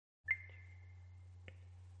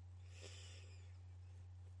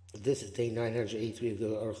This is day 983 of the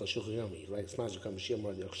Aruch HaShulchan Yomi. Like Smash Kam Shir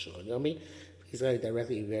Mar the Aruch HaShulchan Yomi. Please write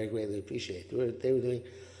directly. Very greatly appreciate. They were doing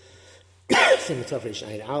Simon Tov Reish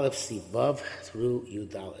Ayin Aleph Si Vav through Yud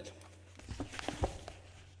Dalet.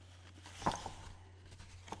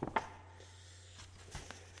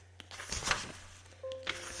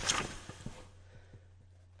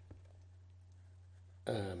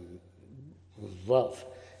 Vav.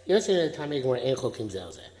 Yesterday, the time Gemara Ein Chokim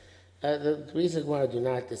Zelzeh. The reason why I do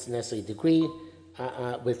not necessarily agree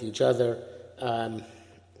with each other. The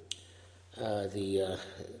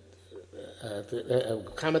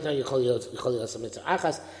commentary Yechol Yos Mitzvah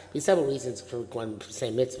Achas. There's several reasons for one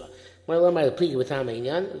same mitzvah. When I learn my plea with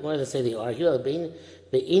Hamayinyan, one of say they argue. Bein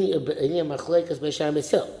Machloekas Beishar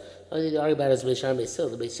Mesil. Only they argue about is Beishar Mesil.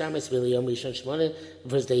 The Beishar Mesil really Yom Rishon Shmona. The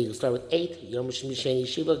first day you start with 8. Yom Shmishen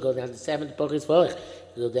Yeshiva go down to 7. Bochis Volech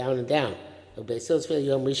you go down and down. Beisil Tzvil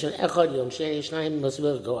Yom Rishon Echad Yom Sheni Shnayim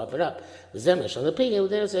Mosivil go up and up. The Zemesh on the pig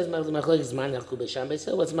there says Machlokes Man Nachku Beishar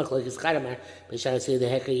Beisil. What's Machlokes Charamar Beishar Mesil the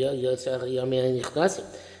Heker Yotzach Yom Yom Nichnasim.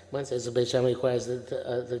 One says the Beishar requires that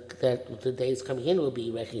the days coming in will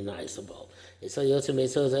be recognizable. So Yotzach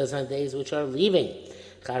Mesil says on days which are leaving.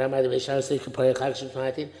 Charamar the Beishar Mesil Kapari Chag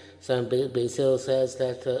Shemanatin. So Beisil says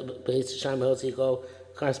that Beishar Mesil go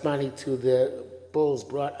corresponding to the bulls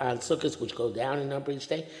brought on sukkahs, which go down in number each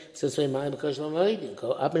day. So it's because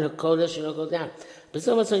go up in a kodesh and go down. But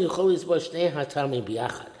so much you cholis b'shnei hatami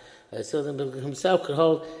biyachad. So then himself could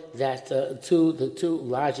hold that the two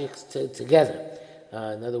logics together.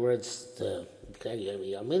 In other words, the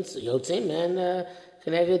yotzim and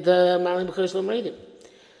connected malim b'kodesh l'mreidim.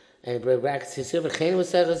 And brackets his silver chenim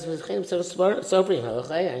v'chenim sofrim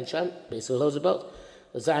halachai and sham basically holds it both.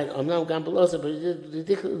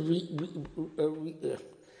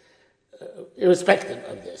 Irrespective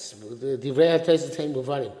of this, the divrei HaTosfos ain't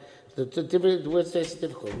muvanim. The words taste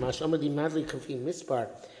difficult. Mashamadi madli kafim mispar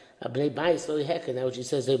bnei bayis lo yeheka. Now, what she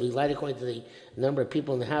says, they'll be light according to the number of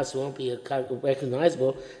people in the house who won't be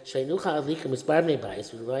recognizable. Sheinucha adlika mispar bnei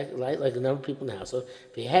bayis. We light like the number of people in the house. So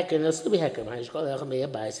v'yeheka, and they'll still be heka. Ma'ishkol echem meya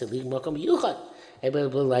bayis adlik mokom yuchad.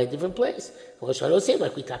 Everybody will light a different place. Well, I don't say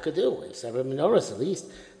like we taka do. We have several menorahs at least.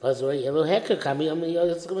 And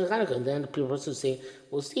then the people say,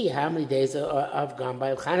 we'll see how many days have gone by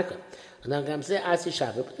of Hanukkah. And then I'm saying, Asi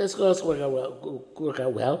Shabbat. But this will also work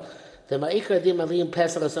out well. The Ma'ikra Dim Aliyim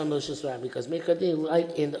Pesach Asam Rosh Hashanah, because Ma'ikra Dim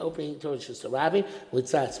light in the opening towards Rosh Hashanah, with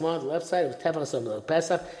side small on the left side of Tefach Asam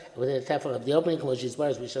Pesach, and within the Tefach of the opening, which is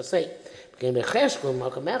as we shall say. So that's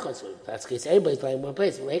the case. Everybody's lighting in one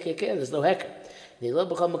place. There's no hecker. The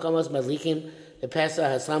Pesach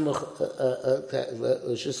Hasamuch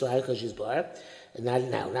because she's bar.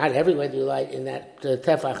 Not everywhere do you light in that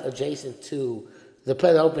tefach adjacent to the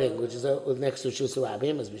opening, which is next to Shus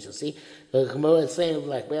Rabim, as we shall see. The Gemara is saying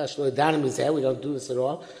like we don't do this at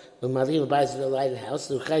all. When Malim buys the light in the house,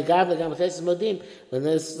 when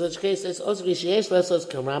there's such case, it's also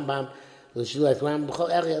Rambam.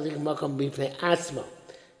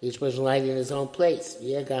 Each person lighting in his own place.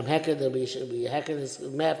 There'll be a hecker in this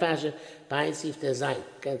fashion, buying see if there's zayin.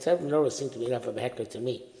 Several menorahs seem to be enough of a hecker to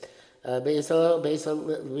me. Locha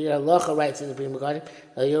writes in the Pri Megadim,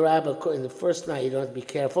 in the first night you don't have to be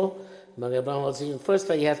careful. In the first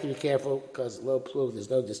night you have to be careful because low plume, there's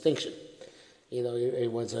no distinction.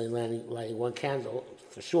 Everyone's only lighting one candle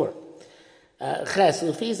for sure. According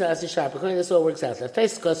to this, all works out.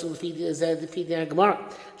 Taiskus is the Gemara.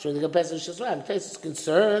 So the Pesach Shazram. Taiskus is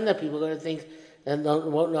concerned that people are going to think and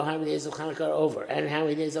won't know how many days of Hanukkah are over and how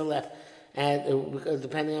many days are left. And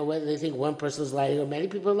depending on whether they think one person is lighting or many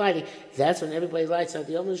people are lighting, that's when everybody lights out.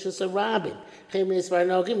 The Yom Rishon Rabin.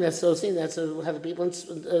 That's so seen. That's how the people in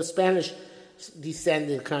Spanish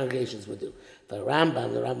descended congregations would do. The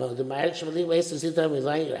Rambam, the Ma'ariv Shemali ways to sit down with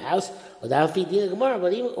light in your house without feeding the Gemara,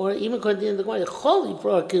 but even according to the Gemara, holy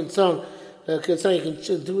for a Kitzon, you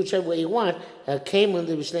can do whichever way you want. Came when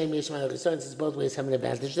the Mishneh Mishmael concerns it's both ways have an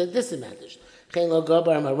advantage and a disadvantage. Chain lo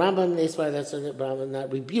gobar Rambam Nesfar, that's why the Rambam not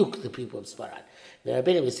rebuke the people of Sfarad. The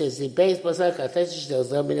Rabbeinu says the base Basaka Tesh tells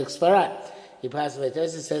them minig Sfarad. He passes away.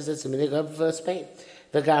 Tesh says it's a minig of Spain.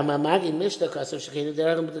 The Gamamagi Mishnah Kasav Shekinu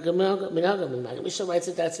Deragam the Minhagam Mishnah writes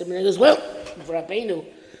that that's a minhag as well. For Rabbeinu,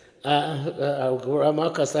 Rama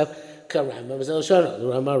Kasav Karama was El Shono. The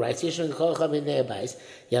Rama writes Yishon Kol Chamin Ne'abais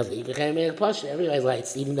Yavli became a Pasha. Everybody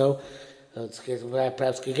lights, even though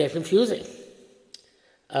perhaps could get confusing.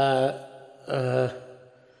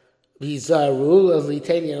 Bizaru of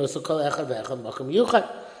Litania also call Echad V'Echad Makam Yuchad.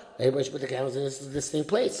 Everybody should put the candles in this distinct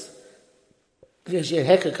place. Because you had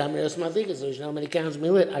Hecker coming to Madlikas, there's no many candles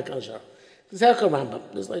being lit. I can't show. Zelka Rambam.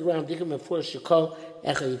 It's like Rambam Dikim before Shekol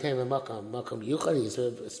Echad Yitem Makam Yuchad. He's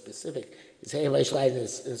sort of specific. He's everybody should light in a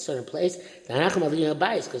certain place. The Hanachim are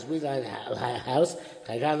bias because we light in a house.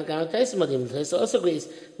 Chaygan also agrees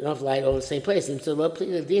we don't have to light all in the same place. So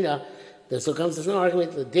so comes there's no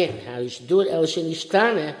argument the din how you should do it. El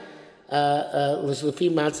Shenishtaneh L'Shlefi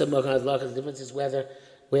Matzah Makam Adlach. The difference is whether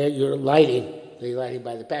where you're lighting. Are you lighting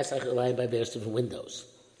by the Pesach or lighting by various different windows?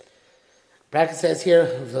 Bracket says here,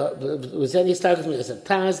 was any starkest me as a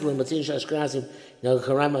Taz, Lamatin Shashkrazim,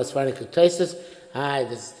 Karama as far like Toises. Hi,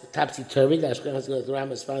 this topsy turvy, the Ashkenaz go to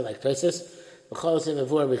Rama as far like Toises. B'chosim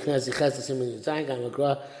avur b'knez yichesasim in Yitzayim, Gam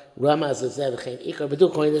Agra, Rama as a Zev, Chen Ikar, but do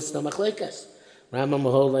coin this, no machlekas. Rama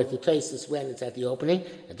will hold like the Toises when it's at the opening,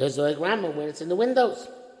 and Toises like Rama when it's in the windows.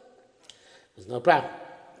 There's no problem.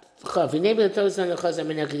 Chav, you name the Toises on the Chazam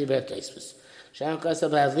in Akidi Ber Toises. Sharon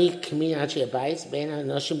Kasav Adlik, Kmin Achi Abayis, Bein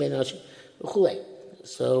HaNoshim, Bein HaNoshim.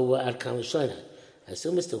 So at Kamishona, I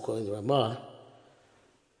assume it's still calling the Ramah.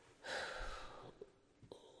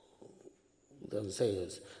 Doesn't say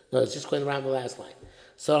it. No, it's just calling the Ram the last line.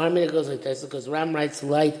 So how many goes like this? Because Ram writes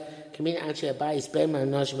light. Kamin Achi Abayis Bema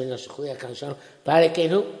Noshim Noshim Kamishona.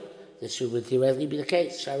 Barakenu. This should theoretically be the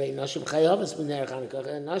case. Sharei Noshim Chayovas B'ner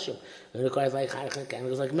Chanukah and Noshim. It requires like Chanukah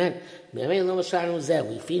candles like men. We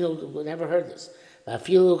feel never heard this.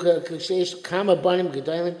 Kama Banim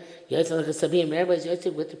Gedolim. Everybody's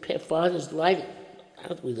yotze with the father's lighting. I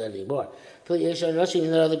don't think we do that anymore.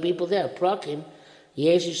 Even though other people there. Prakim,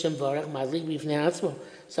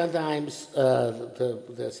 sometimes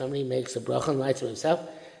somebody makes a bracha and lights for himself.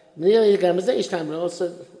 Nearly the Gamazeish time, but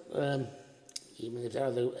also even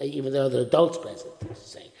though there are adults present,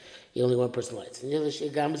 saying only one person lights. Nearly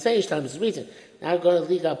the Gamazeish time is the reason. Now go to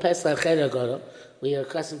Liga Pesach Cheder Goro. We are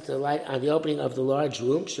accustomed to light on the opening of the large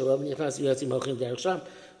room.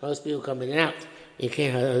 Most people come in and out. You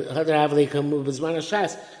can't come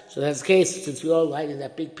so that's the case, since we all light in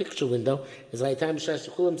that big picture window, it's like time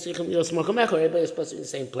everybody is supposed to be in the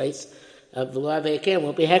same place. The law of Ekem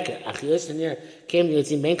won't be hecker. Came to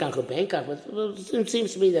Yotzi Bangkok or Bangkok, but it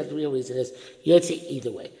seems to me that the real reason is Yotzi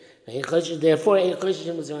either way. Therefore, you can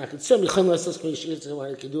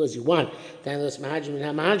do as you want. Even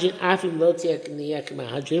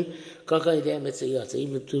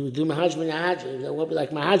to do mahajim, it won't be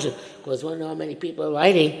like mahajim, because we don't know how many people are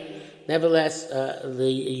lighting. Nevertheless,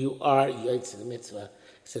 you are yotze the mitzvah.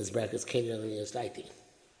 Says brackets Kenyan is lighting.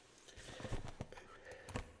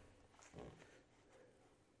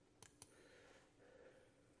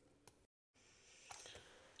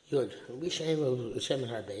 Good. We shame Shem in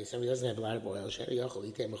our base. Somebody doesn't have a lot of oil.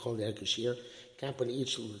 Can't put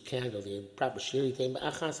each candle the proper shear.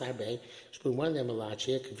 Put one of them a lot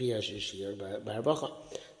shear. That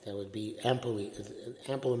would be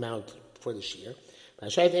ample amount for the shear.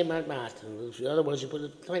 The other ones you put a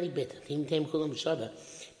tiny bit.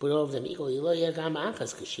 Put all of them equally. None of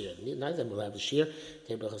them will have the shear.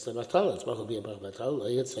 It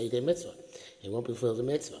won't be fulfilled the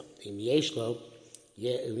mitzvah. If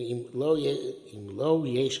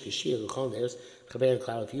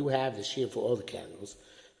you have the shear for all the candles,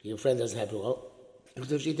 your friend doesn't have it all. You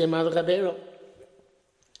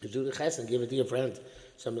do the ches and give it to your friend.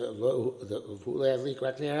 You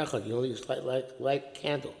only use light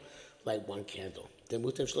candle, light one candle.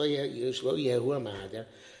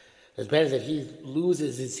 It's better that he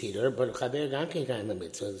loses his heater, but Chaber Gankin got in the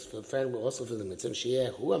mitzvah. So the friend will also fill the mitzvah.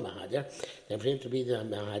 Then for him to be the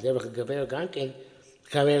Mahader, Chaber Gankin.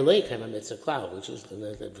 Kaver Lake kind of mitzvah cloud, which is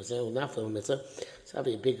the percent will not fill mitzvah. It's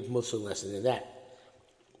probably a big Muslim lesson in that.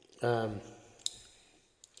 The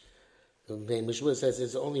Mishmur says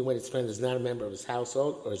it's only when his friend is not a member of his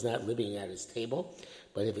household or is not living at his table.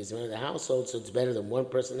 But if he's a member of the household, so it's better than one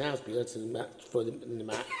person in the house because it's for the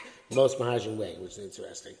most Mahajin way, which is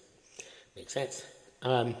interesting. Makes sense.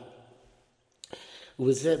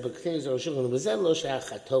 That's not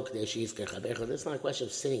a question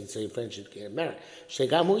of sitting so your friend should get married.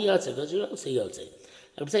 Because you don't say Yotze.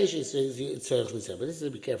 I'm saying she says but this is to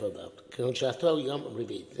be careful about.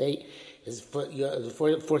 Today is the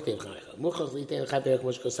fourth day of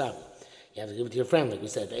Chanukah. You have to give it to your friend, like we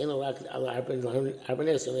said. You only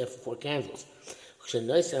have 4 candles. So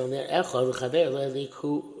now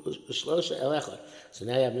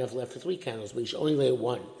you have enough left for 3 candles, but you should only lay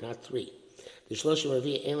 1, not 3. The Shloshim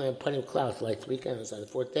Revi Ein Panim Cloud to light 3 candles on the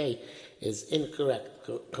 4th day is incorrect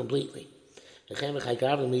completely. So if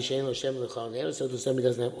somebody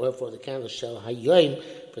doesn't have oil for the candles, shall Hayoim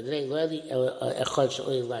for the day Echad should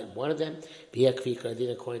only light 1 of them.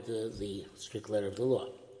 According to the strict letter of the law.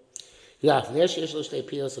 So a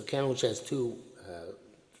candle which has 2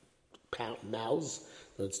 mouths,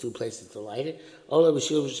 So it's two places to light it. Ola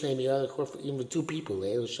b'shul b'shnei miyad, even with two people,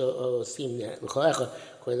 they will show seem there.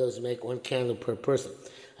 Those who make one candle per person.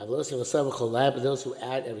 But those who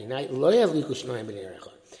add every night, they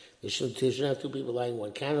shouldn't have two people lighting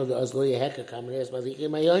one candle. There won't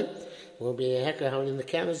be a hecker how many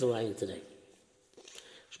candles are lighting today.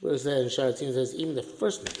 Shmuel says, and Sharatim says, even the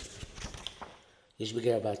first night, you should be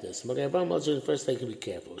careful about this. The first thing, you can be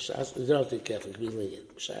careful. You don't have to be careful, you can be lenient.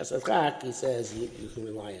 He says you can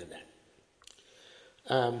rely on that.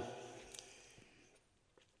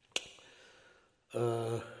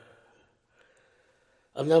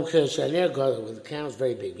 When the candle is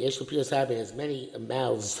very big, has many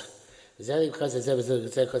mouths. Is that because it's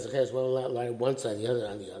because it has one light on one side, the other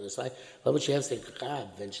on the other side? But what you have to say,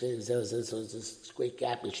 eventually, so there's this great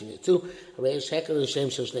gap between the two. It's you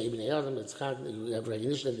have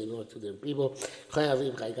recognition that they belong to their people.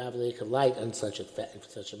 They can light in such a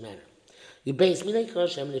manner. You base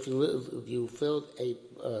if you filled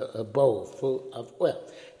a bowl full of oil,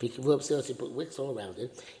 if you fill up you put wicks all around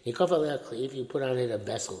it. If you put on it a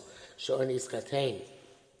vessel,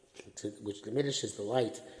 which diminishes the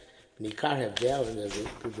light. Nikar have veil, and there's a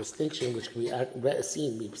distinction which can be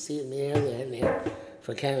seen. We see it there and there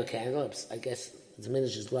from candle to candle. I guess it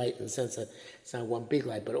diminishes light in the sense that it's not one big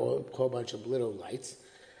light, but a whole bunch of little lights.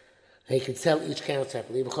 And you can tell each candle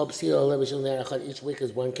separately. Each wick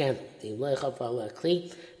is one candle.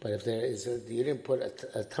 But if there is you didn't put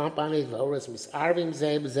a top on it, and the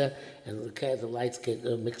lights get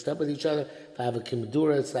mixed up with each other. If I have a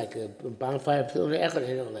Medura, it's like a bonfire.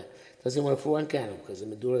 Doesn't work for one candle because the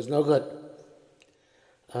Medura is no good.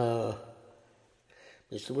 Mr.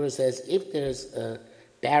 Word says if there's a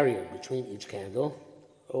barrier between each candle,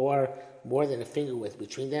 or more than a finger width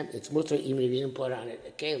between them, it's mutter even if you didn't put on it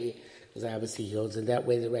a keli, because obviously he holds, and that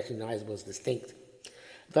way they're recognizable as distinct.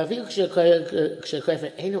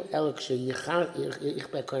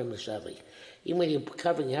 Even when you're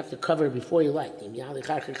covering, you have to cover it before you light.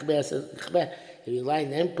 If you light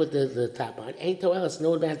and then put the top on, ain't no else,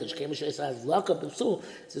 no advantage. So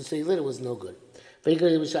you lit it was no good. We go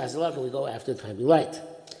after the time you light.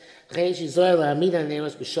 That's why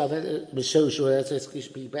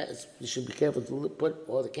you should be careful to put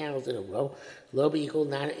all the candles in a row. Low be equal,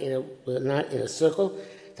 not in a circle.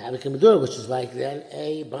 Which is like then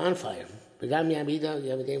a bonfire. You have a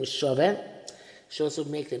name with Shovet. Should also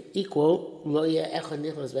make them equal.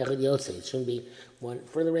 It shouldn't be one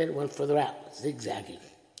further in, one further out, zigzagging.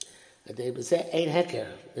 They say ain't hecker.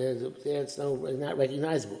 It's not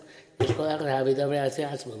recognizable. It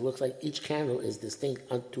looks like each candle is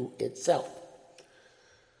distinct unto itself.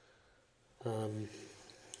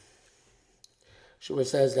 Shua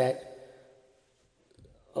says that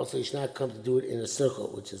also you should not come to do it in a circle,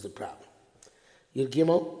 which is the problem. Yud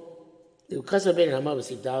Gimel, because of being Hamad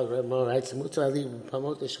B'Sif Dal Remo writes, Mutar Ali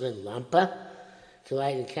Pamot Shrin Lampa, to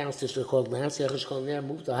light in candles which are called lamps. Yachish Kol Ner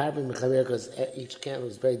moved to Harvey Mechaver because each candle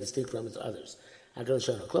is very distinct from its others. Meaning, even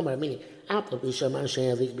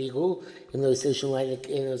though you say you should light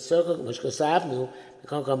in a circle, Mishkosavnu, you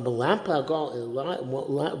can't come Belampa go in a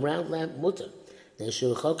round lamp mutter. Then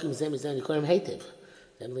Shuchokim Zem is then you call him Hativ.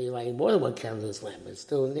 Then when you're lighting more than one candle in this lamp, it's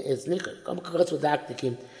nicker. The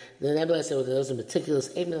Nebulas say those are meticulous,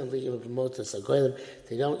 they don't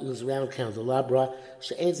use round candles. The Labra,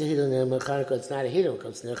 it's not a heater, it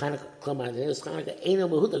comes to Chanukah.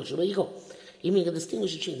 Even you can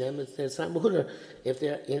distinguish between them, it's not Mahudar if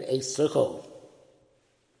they're in a circle.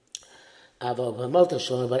 But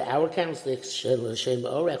our candlesticks, which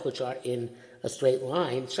are in a straight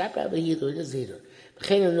line, it is heater.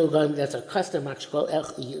 That's a custom. As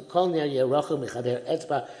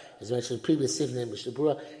mentioned in the previous Sivnim,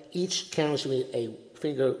 Mishnah. Each candle should be a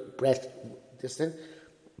finger breadth distant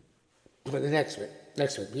for the next one.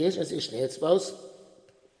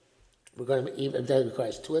 We're going to even that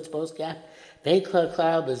requires two exposed gap. There's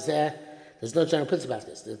no general principle about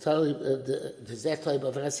this. The Zet type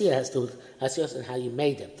of an Asiyah has to Asiyah and how you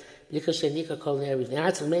made them. Because Shenika calling everything.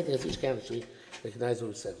 That's made as each candle should be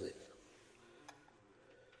recognizable separately.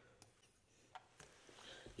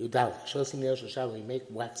 You doubt. Shows him we make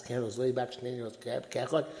wax candles way back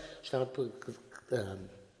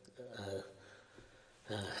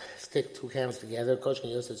stick two candles together. Coach can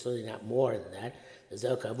use it's really not more than that. The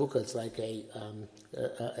Zel Kavuka, it's like a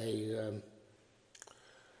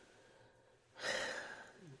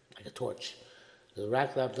torch. The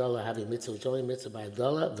Rak Abdullah have a mitzvah, which only mitzvah by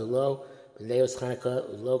Abdullah, the low, B'neos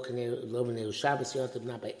Chanukah, low B'neos Shabbos Yontif,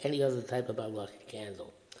 not by any other type of Allah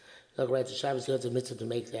candle. Look, right, the Shabbos Yontif mitzvah to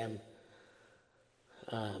make them,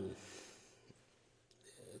 it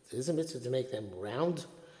is a mitzvah to make them round.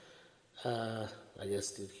 I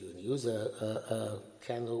guess if you use a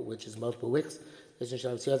candle which is multiple wicks,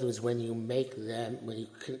 the other is when you make them, when you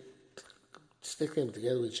stick them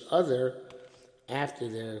together with each other after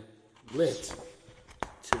they're lit,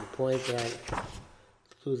 to the point that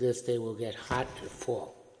through this they will get hot and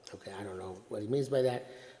fall. Okay, I don't know what he means by that,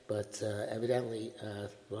 but evidently,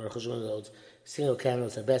 Baruch Hashem, single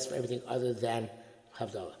candles are best for everything other than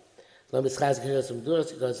Havdalah. Because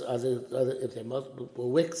if they're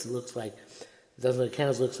multiple wicks, it looks like, it doesn't like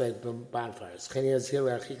candles, looks like bonfires.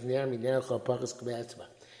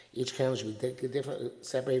 Each candle should be different,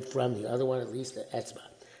 separate from the other one, at least the etzba.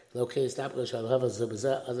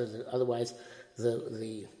 Otherwise,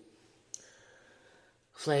 the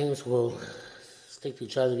flames will stick to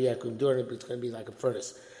each other. It's going to be like a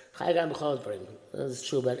furnace. This is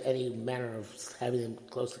true about any manner of having them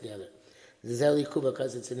close together.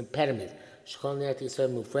 Because it's an impediment. Each candle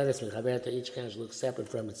looks separate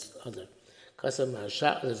from its other.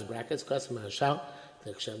 There's brackets. When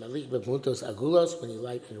you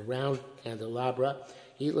light a round candelabra,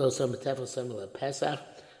 you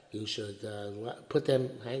should put them,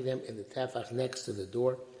 hang them in the tefach next to the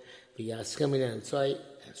door. And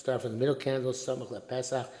start from the middle candle,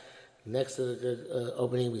 next to the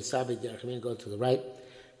opening, we go to the right.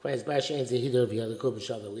 We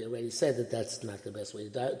already said that that's not the best way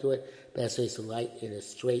to do it. Best way is to light in a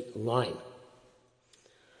straight line.